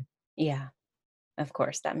differently. Yeah. Of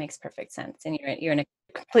course, that makes perfect sense. And you're in a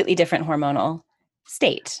completely different hormonal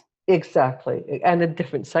state. Exactly, and a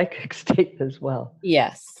different psychic state as well.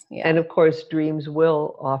 Yes. And Yeah. of course, dreams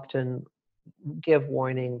will often give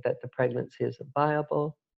warning that the pregnancy isn't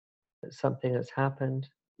viable, that something has happened.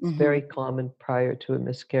 It's Hmm. very common prior to a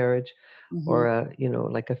miscarriage Hmm. or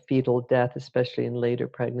like a fetal death, especially in later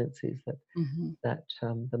pregnancies, Hmm. that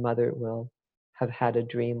the mother will have had a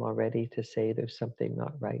dream already to say there's something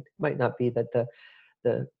not right. It might not be that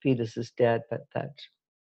the fetus is dead, but that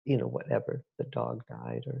whatever, the dog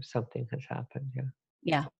died or something has happened. Yeah.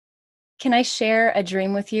 Yeah. Can I share a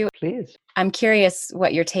dream with you? Please. I'm curious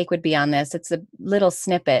what your take would be on this. It's a little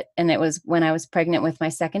snippet, and it was when I was pregnant with my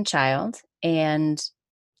second child, and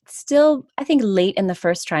still, I think, late in the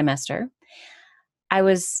first trimester. I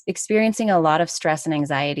was experiencing a lot of stress and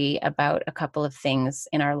anxiety about a couple of things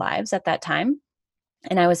in our lives at that time.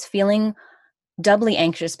 And I was feeling doubly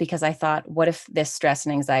anxious because I thought, what if this stress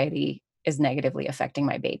and anxiety is negatively affecting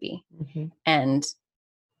my baby? Mm-hmm. And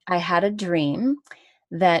I had a dream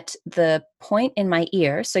that the point in my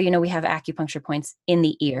ear, so we have acupuncture points in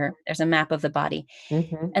the ear, there's a map of the body,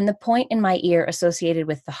 Mm-hmm. and the point in my ear associated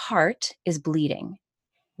with the heart is bleeding.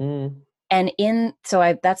 Mm. And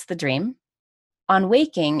that's the dream. On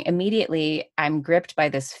waking, immediately I'm gripped by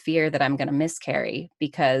this fear that I'm going to miscarry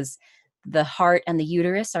because the heart and the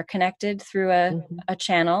uterus are connected through Mm-hmm. a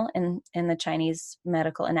channel in the Chinese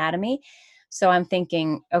medical anatomy. So I'm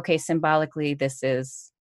thinking, okay, symbolically, this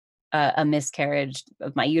is a miscarriage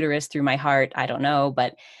of my uterus through my heart. I don't know.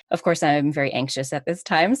 But of course, I'm very anxious at this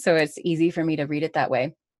time. So it's easy for me to read it that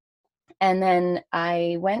way. And then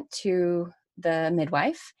I went to the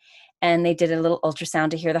midwife and they did a little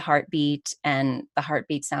ultrasound to hear the heartbeat, and the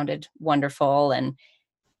heartbeat sounded wonderful. And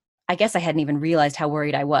I guess I hadn't even realized how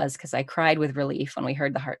worried I was because I cried with relief when we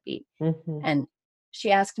heard the heartbeat. Mm-hmm. And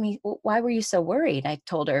she asked me, well, why were you so worried? I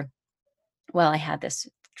told her, well, I had this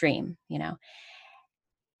dream.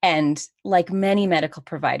 And like many medical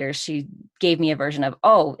providers, she gave me a version of,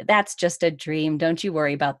 oh, that's just a dream. Don't you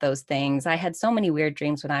worry about those things. I had so many weird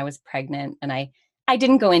dreams when I was pregnant, and I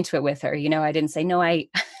didn't go into it with her. I didn't say, no, I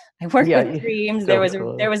I work Yeah, with dreams. There was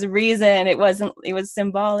totally. a reason. It was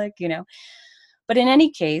symbolic. But in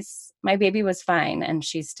any case, my baby was fine and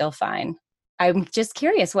she's still fine. I'm just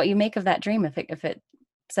curious what you make of that dream, if it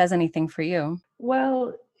says anything for you.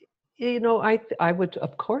 Well, I would,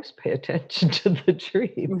 of course, pay attention to the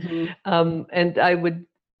dream. Mm-hmm. And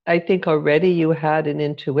I think already you had an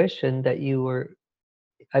intuition that you were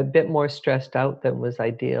a bit more stressed out than was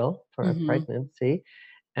ideal for a Mm-hmm. pregnancy,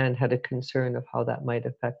 and had a concern of how that might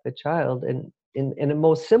affect the child. And in a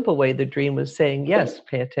most simple way, the dream was saying, yes,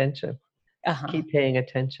 pay attention, Uh-huh. keep paying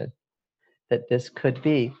attention, that this could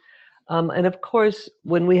be. And of course,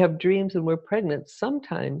 when we have dreams and we're pregnant,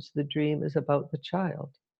 sometimes the dream is about the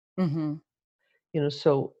child. Mm-hmm.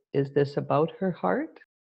 So is this about her heart?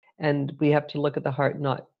 And we have to look at the heart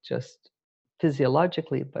not just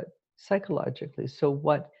physiologically, but psychologically. So,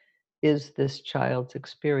 what is this child's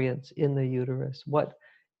experience in the uterus? What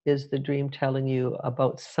is the dream telling you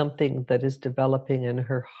about something that is developing in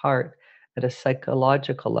her heart at a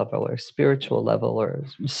psychological level or spiritual level or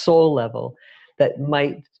soul level that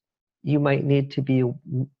you might need to be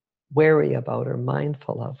wary about or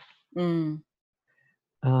mindful of? Mm.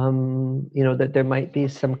 That there might be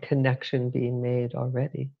some connection being made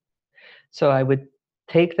already. So I would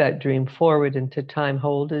take that dream forward into time. How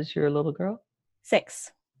old is your little girl?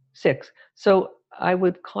 6. 6. So I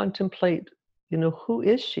would contemplate, who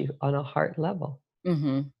is she on a heart level?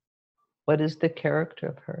 Mm-hmm. What is the character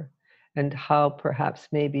of her? And how perhaps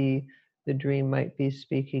maybe the dream might be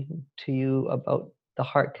speaking to you about the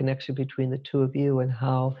heart connection between the two of you, and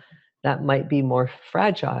how that might be more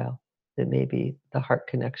fragile than maybe the heart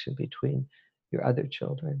connection between your other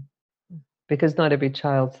children. Because not every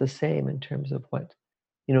child's the same in terms of what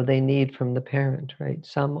they need from the parent, right?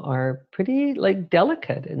 Some are pretty like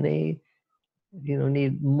delicate, and they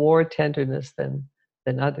need more tenderness than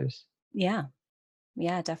others. Yeah.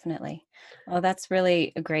 Yeah, definitely. Oh, that's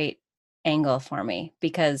really a great angle for me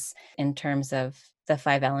because in terms of the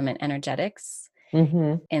 5 element energetics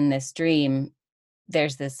Mm-hmm. in this dream,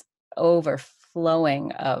 there's this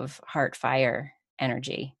overflowing of heart fire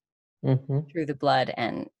energy Mm-hmm. through the blood.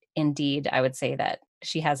 And indeed, I would say that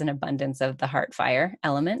she has an abundance of the heart fire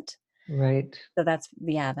element. Right. So that's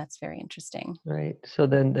very interesting. Right. So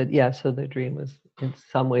then so the dream was in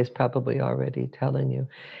some ways probably already telling you.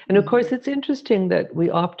 And of Mhm. course it's interesting that we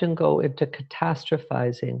often go into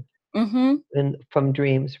catastrophizing Mhm. from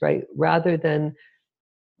dreams, right? Rather than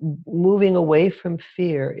moving away from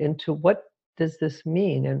fear into what does this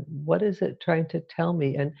mean, and what is it trying to tell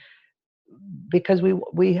me? And because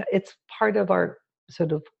we it's part of our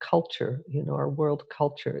sort of culture, our world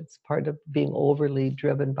culture. It's part of being overly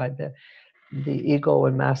driven by the ego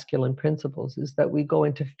and masculine principles, is that we go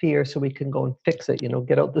into fear so we can go and fix it,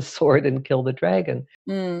 get out the sword and kill the dragon.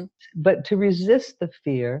 Mm. But to resist the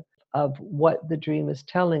fear of what the dream is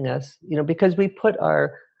telling us, because we put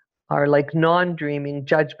our like non-dreaming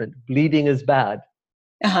judgment, bleeding is bad,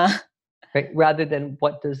 Uh-huh. right? Rather than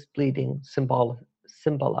what does bleeding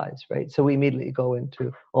symbolize, right? So we immediately go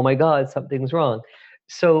into, oh my God, something's wrong.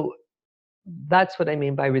 So that's what I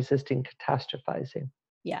mean by resisting catastrophizing.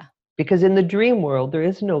 Yeah. Because in the dream world, there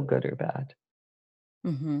is no good or bad.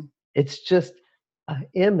 Mm-hmm. It's just an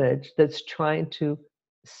image that's trying to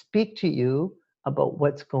speak to you about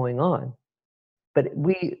what's going on. But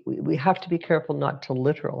we have to be careful not to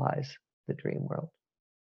literalize the dream world.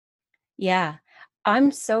 Yeah.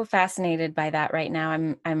 I'm so fascinated by that right now.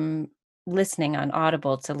 I'm listening on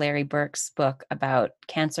Audible to Larry Burke's book about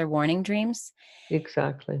cancer warning dreams.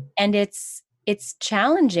 Exactly. And it's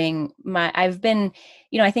challenging. I've been,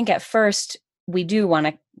 I think at first we do want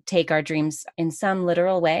to take our dreams in some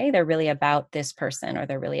literal way. They're really about this person, or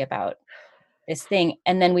they're really about this thing.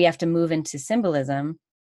 And then we have to move into symbolism.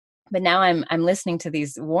 But now I'm listening to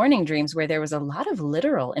these warning dreams where there was a lot of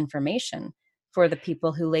literal information for the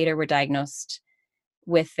people who later were diagnosed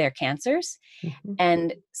with their cancers. Mm-hmm.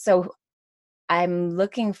 And so I'm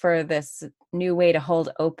looking for this new way to hold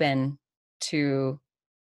open to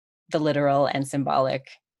the literal and symbolic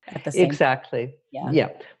at the same time. Exactly. Yeah. Yeah.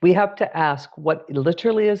 We have to ask what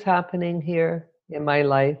literally is happening here in my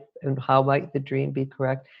life, and how might the dream be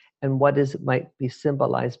correct, and what is it might be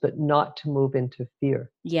symbolized, but not to move into fear.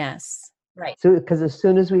 Yes. Right. So, because as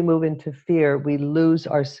soon as we move into fear, we lose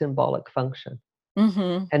our symbolic function.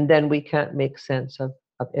 Mm-hmm. And then we can't make sense of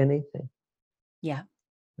anything. Yeah.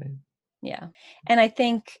 Right. Yeah. And I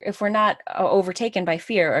think if we're not overtaken by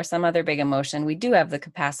fear or some other big emotion, we do have the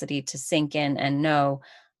capacity to sink in and know,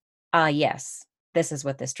 yes, this is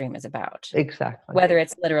what this dream is about. Exactly. Whether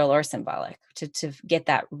it's literal or symbolic, to get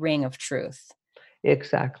that ring of truth.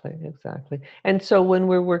 Exactly. And so when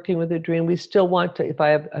we're working with a dream, we still want to, if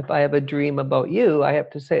I have a dream about you, I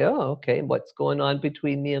have to say, oh, okay, what's going on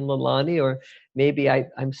between me and Leilani? Or maybe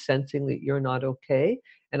I'm sensing that you're not okay.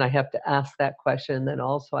 And I have to ask that question. And then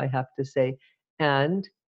also I have to say, and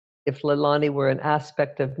if Leilani were an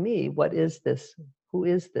aspect of me, what is this? Who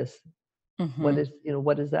is this? Mm-hmm.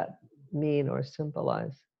 What does that mean or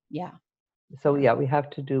symbolize? Yeah. So yeah, we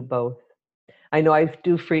have to do both. I know I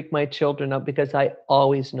do freak my children out because I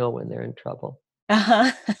always know when they're in trouble.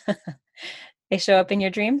 Uh-huh. They show up in your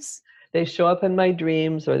dreams? They show up in my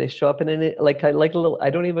dreams, or they show up in I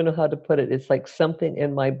don't even know how to put it. It's like something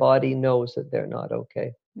in my body knows that they're not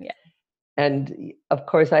okay. Yeah. And of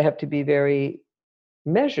course, I have to be very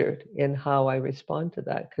measured in how I respond to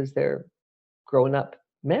that, because they're grown-up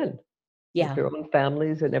men with their own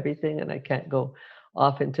families and everything, and I can't go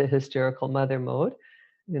off into hysterical mother mode.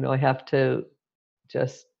 I have to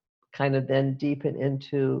just kind of then deepen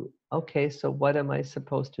into, okay, so what am I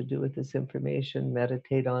supposed to do with this information?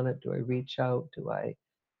 Meditate on it? Do I reach out? Do I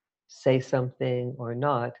say something or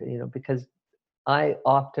not? Because my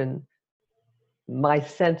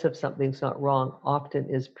sense of something's not wrong often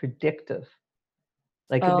is predictive.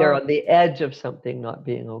 Like they're on the edge of something not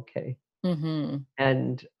being okay. Mm-hmm.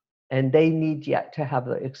 And they need yet to have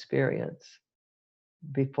the experience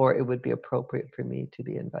before it would be appropriate for me to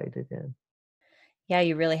be invited in. Yeah,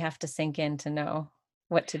 you really have to sink in to know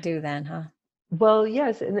what to do then, huh? Well,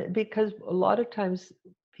 yes, and because a lot of times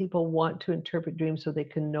people want to interpret dreams so they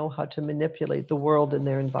can know how to manipulate the world and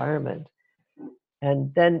their environment.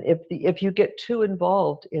 And then if you get too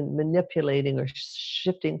involved in manipulating or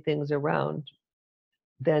shifting things around,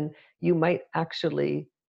 then you might actually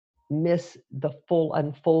miss the full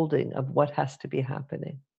unfolding of what has to be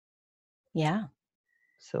happening. Yeah.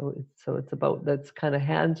 So it's about, that's kind of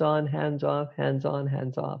hands-on, hands-off, hands-on,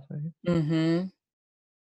 hands-off, right? Mm-hmm.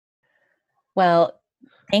 Well,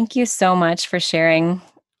 thank you so much for sharing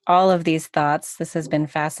all of these thoughts. This has been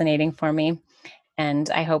fascinating for me,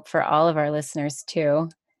 and I hope for all of our listeners too.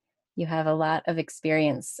 You have a lot of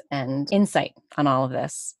experience and insight on all of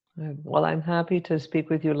this. Well, I'm happy to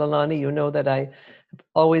speak with you, Leilani. You know that I have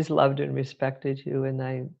always loved and respected you, and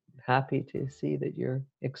I'm happy to see that you're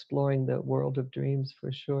exploring the world of dreams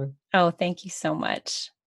for sure. Oh, thank you so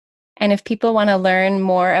much. And if people want to learn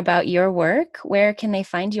more about your work, where can they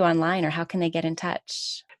find you online, or how can they get in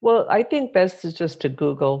touch? Well, I think best is just to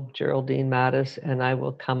Google Geraldine Mattis, and I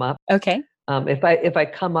will come up. Okay. If I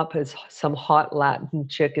come up as some hot Latin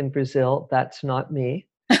chick in Brazil, that's not me.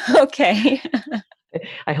 Okay.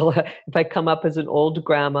 If I come up as an old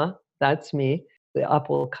grandma, that's me. The up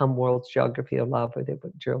will come World's Geography of Love, or they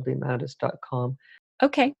put GeraldineMattis.com.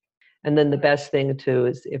 Okay. And then the best thing too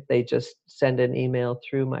is if they just send an email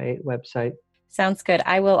through my website. Sounds good.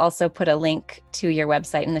 I will also put a link to your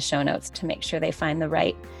website in the show notes to make sure they find the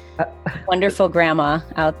right wonderful grandma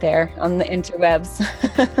out there on the interwebs.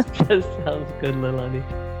 That sounds good, Leilani.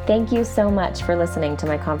 Thank you so much for listening to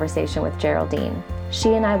my conversation with Geraldine.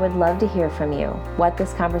 She and I would love to hear from you, what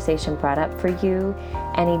this conversation brought up for you,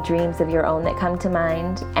 any dreams of your own that come to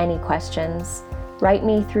mind, any questions. Write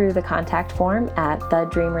me through the contact form at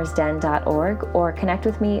thedreamersden.org or connect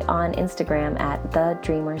with me on Instagram at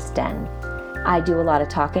thedreamersden. I do a lot of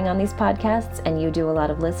talking on these podcasts and you do a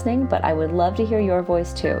lot of listening, but I would love to hear your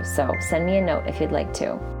voice too, so send me a note if you'd like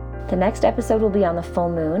to. The next episode will be on the full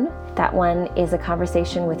moon. That one is a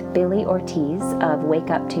conversation with Billy Ortiz of Wake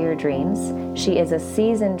Up to Your Dreams. She is a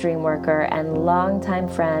seasoned dream worker and longtime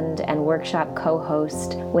friend and workshop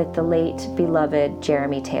co-host with the late beloved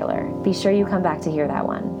Jeremy Taylor. Be sure you come back to hear that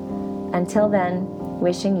one. Until then,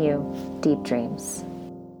 wishing you deep dreams.